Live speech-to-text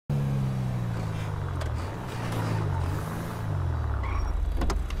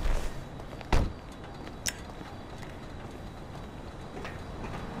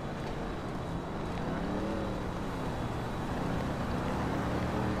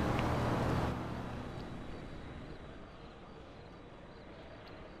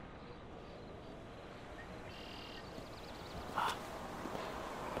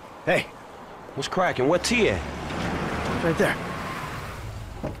Hey. What's cracking? What T at? Right there.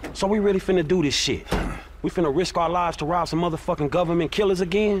 So we really finna do this shit? We finna risk our lives to rob some motherfucking government killers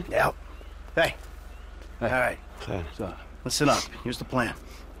again? Yep. Hey. All right. Okay. So, listen up. Here's the plan.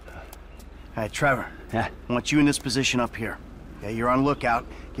 All right, Trevor. Yeah? I want you in this position up here. Okay, you're on lookout.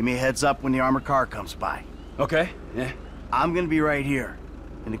 Give me a heads up when the armored car comes by. Okay. Yeah. I'm gonna be right here,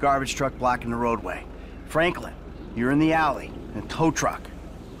 in the garbage truck blocking the roadway. Franklin, you're in the alley, in a tow truck.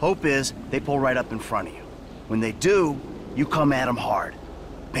 Hope is they pull right up in front of you. When they do, you come at them hard.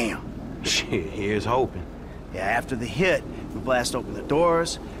 Bam. Shit, here's hoping. Yeah, after the hit, we blast open the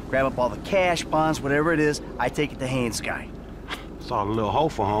doors, grab up all the cash, bonds, whatever it is, I take it to Haines' guy. It's all a little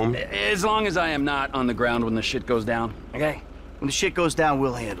hopeful, homie. As long as I am not on the ground when the shit goes down. Okay? When the shit goes down,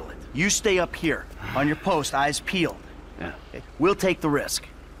 we'll handle it. You stay up here, on your post, eyes peeled. Yeah. Okay? We'll take the risk.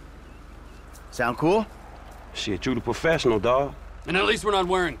 Sound cool? Shit, you the professional, dawg. And at least we're not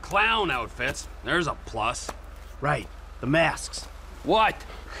wearing clown outfits. There's a plus. Right. The masks. What?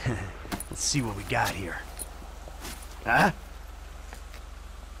 Let's see what we got here. Huh?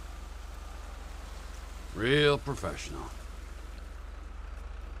 Real professional.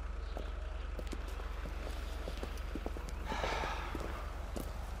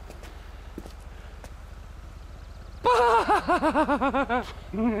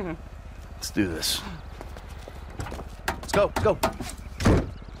 Let's do this. Let's go, go.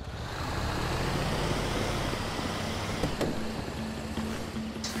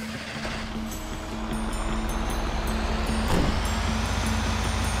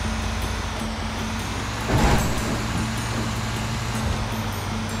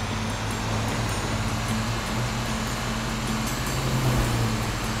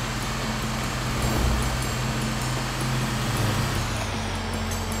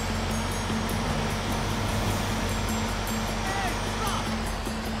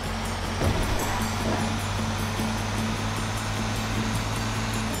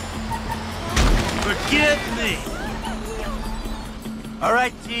 Forgive me! All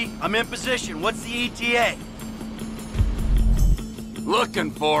right, T, I'm in position. What's the ETA?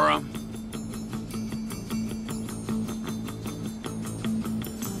 Looking for him.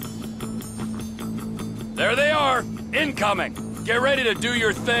 There they are! Incoming! Get ready to do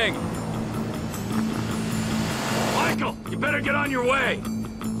your thing! Michael, you better get on your way!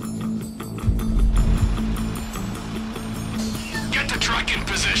 Get the truck in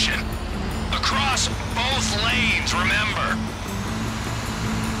position. Across both lanes, remember.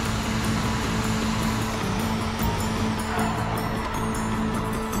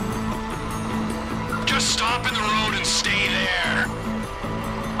 Just stop in the road and stay there.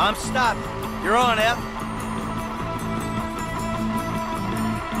 I'm stopped. You're on, F.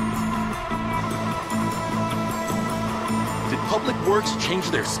 Did Public Works change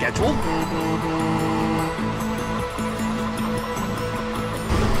their schedule?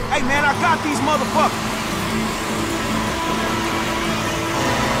 Hey, man, I got these motherfuckers.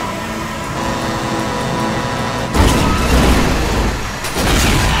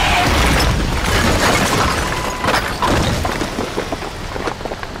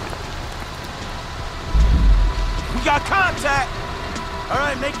 We got contact. All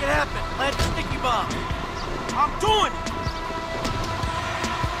right, make it happen. Plant the sticky bomb. I'm doing it.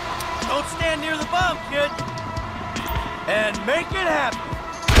 Don't stand near the bomb, kid. And make it happen.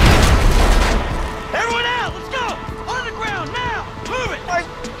 Everyone out! Let's go! On the ground, now! Move it! My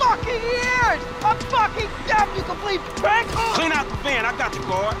fucking ears! I'm fucking deaf, you complete prick! Clean out the van. I got the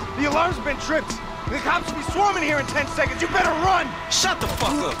guard. The alarm's been tripped. The cops will be swarming here in 10 seconds. You better run! Shut the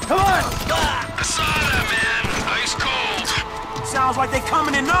fuck up. Come on! I saw that, man. Ice cold. Sounds like they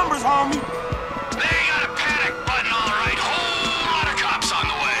coming in numbers, homie. They got a panic button, all right. Whole lot of cops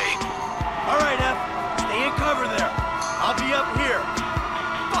on the way. All right, F. Stay in cover there. I'll be up here.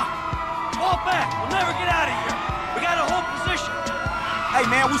 Fuck! Fall back! We'll never get out of here. We gotta hold position. Hey,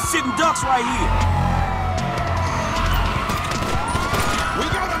 man, we sitting ducks right here. We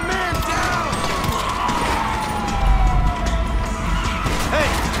got a man down! Hey,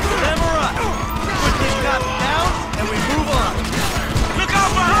 samurai! Put this cop down, and we move on. Look out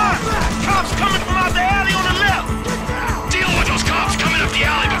behind! Cops coming from out the alley on the left! Deal with those cops coming up the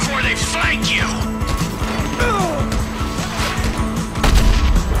alley before they flank you.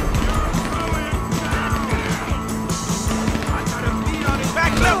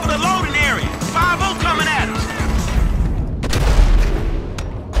 Back left for the loading area. 5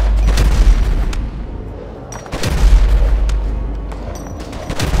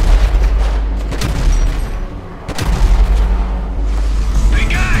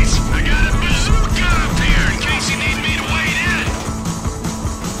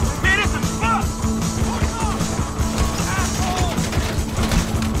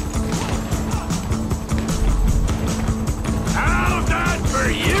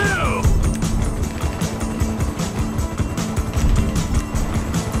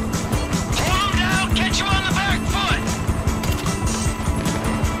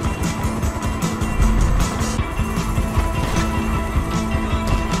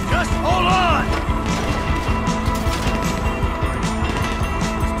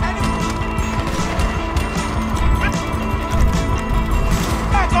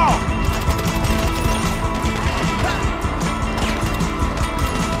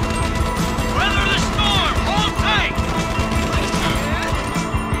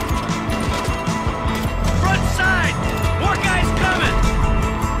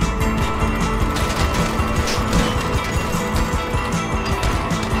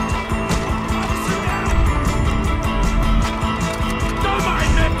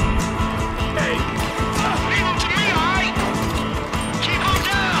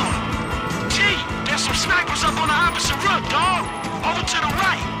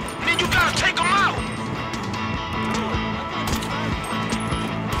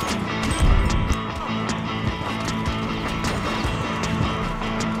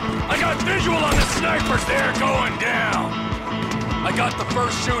 I got visual on the snipers. They're going down. I got the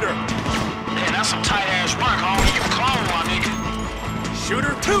first shooter. Man, that's some tight-ass work, homie. You clone one, nigga.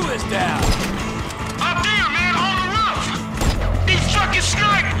 Shooter 2 is down. Up there, man, on the roof. These fucking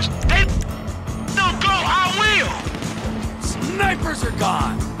snipers, they don't go, I will. Snipers are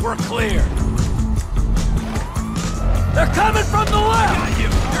gone. We're clear. They're coming from the left. Got you.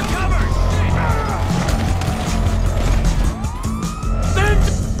 They're covered.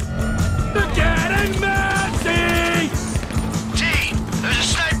 They're getting messy. T, there's a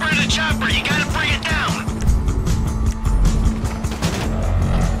sniper in the chopper. You gotta bring it down.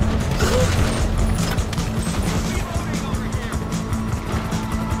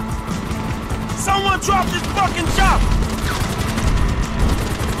 Someone drop this fucking chopper!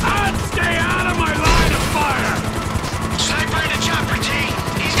 I'd stay out of my line of fire. Sniper in the chopper, T.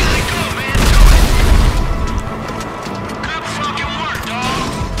 He's gotta go, man. Do it. Good fucking work, dog.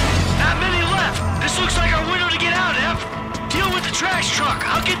 Not many left. This looks like our window to get out, Ev. Deal with the trash truck.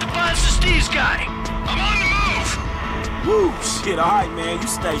 I'll get the bonds to Steve's guy. I'm on the move. Woo! Shit, alright, man. You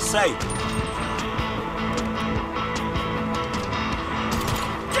stay safe.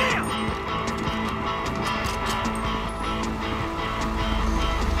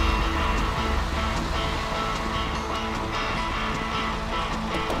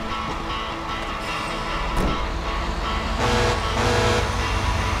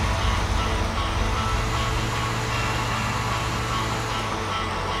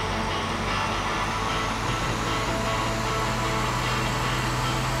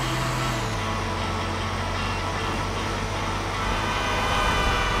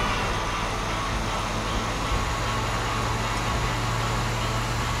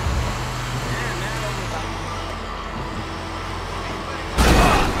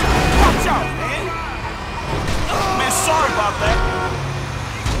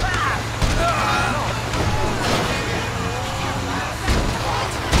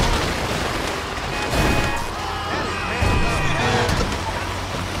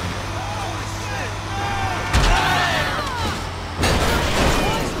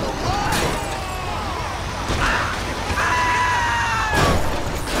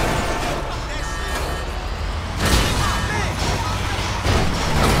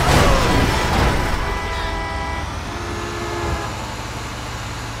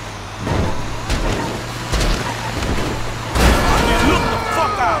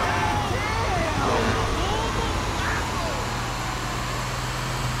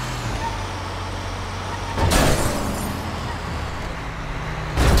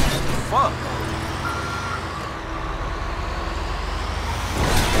 Fuck.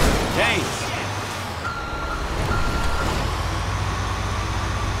 Haines.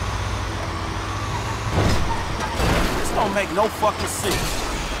 This don't make no fucking sense.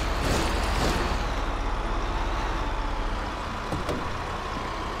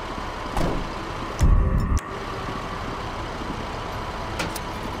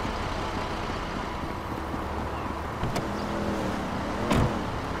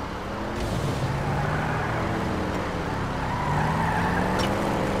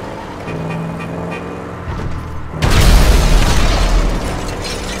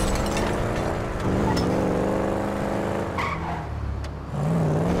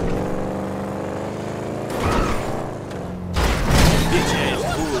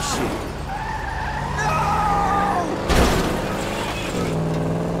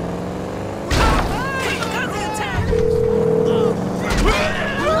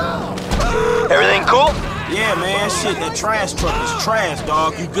 Everything cool? Yeah, man, shit, that trash truck is trash,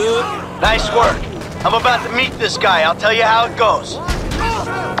 dog. You good? Nice work. I'm about to meet this guy. I'll tell you how it goes.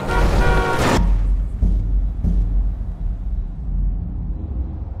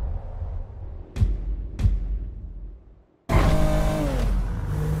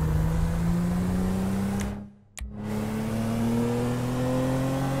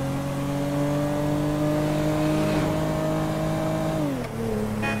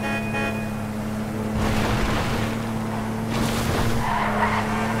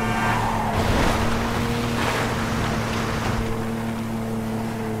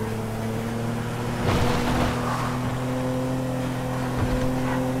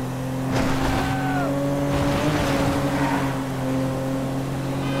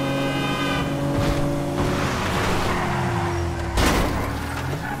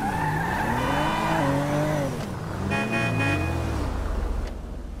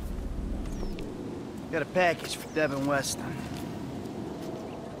 Got a package for Devin Weston.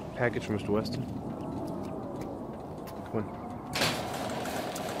 Package for Mr. Weston? Come on.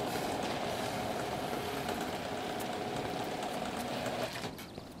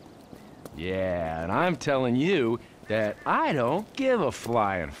 Yeah, and I'm telling you that I don't give a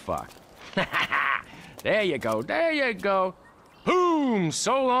flying fuck. There you go, there you go. Boom!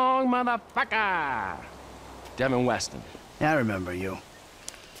 So long, motherfucker! Devin Weston. Yeah, I remember you.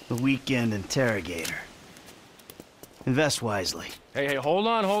 The weekend interrogator. Invest wisely. Hey, hold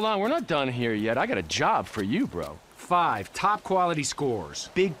on. We're not done here yet. I got a job for you, bro. 5 top quality scores.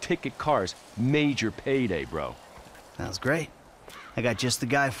 Big ticket cars. Major payday, bro. Sounds great. I got just the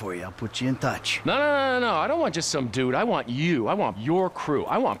guy for you. I'll put you in touch. No. I don't want just some dude. I want you. I want your crew.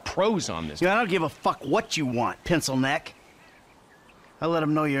 I want pros on this. Yeah, I don't give a fuck what you want, pencil neck. I'll let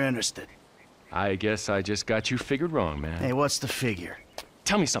them know you're interested. I guess I just got you figured wrong, man. Hey, what's the figure?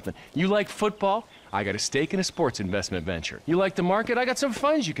 Tell me something. You like football? I got a stake in a sports investment venture. You like the market? I got some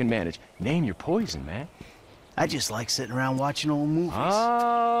funds you can manage. Name your poison, man. I just like sitting around watching old movies.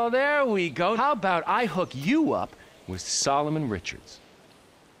 Oh, there we go. How about I hook you up with Solomon Richards?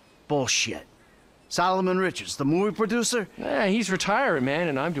 Bullshit. Solomon Richards, the movie producer? Yeah, he's retiring, man,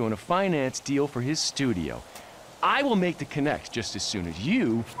 and I'm doing a finance deal for his studio. I will make the connects just as soon as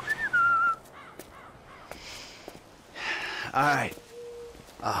you... All right.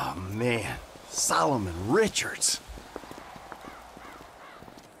 Oh, man. Solomon Richards.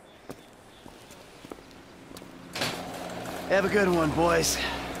 Have a good one, boys.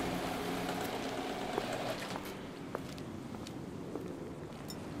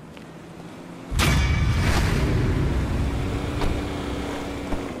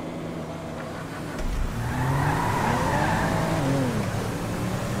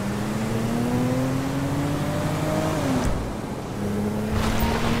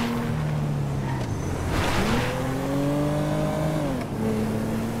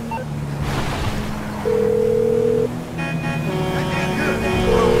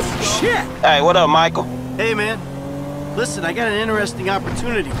 Hey, what up, Michael? Hey, man. Listen, I got an interesting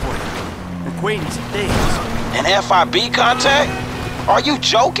opportunity for you. An acquaintance of Dave's. An FIB contact? Are you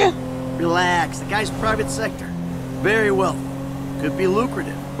joking? Relax. The guy's private sector. Very wealthy. Could be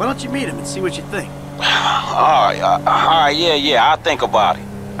lucrative. Why don't you meet him and see what you think? All right, yeah, I'll think about it.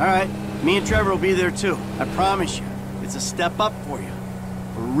 All right. Me and Trevor will be there, too. I promise you. It's a step up for you.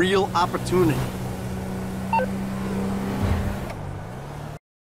 A real opportunity.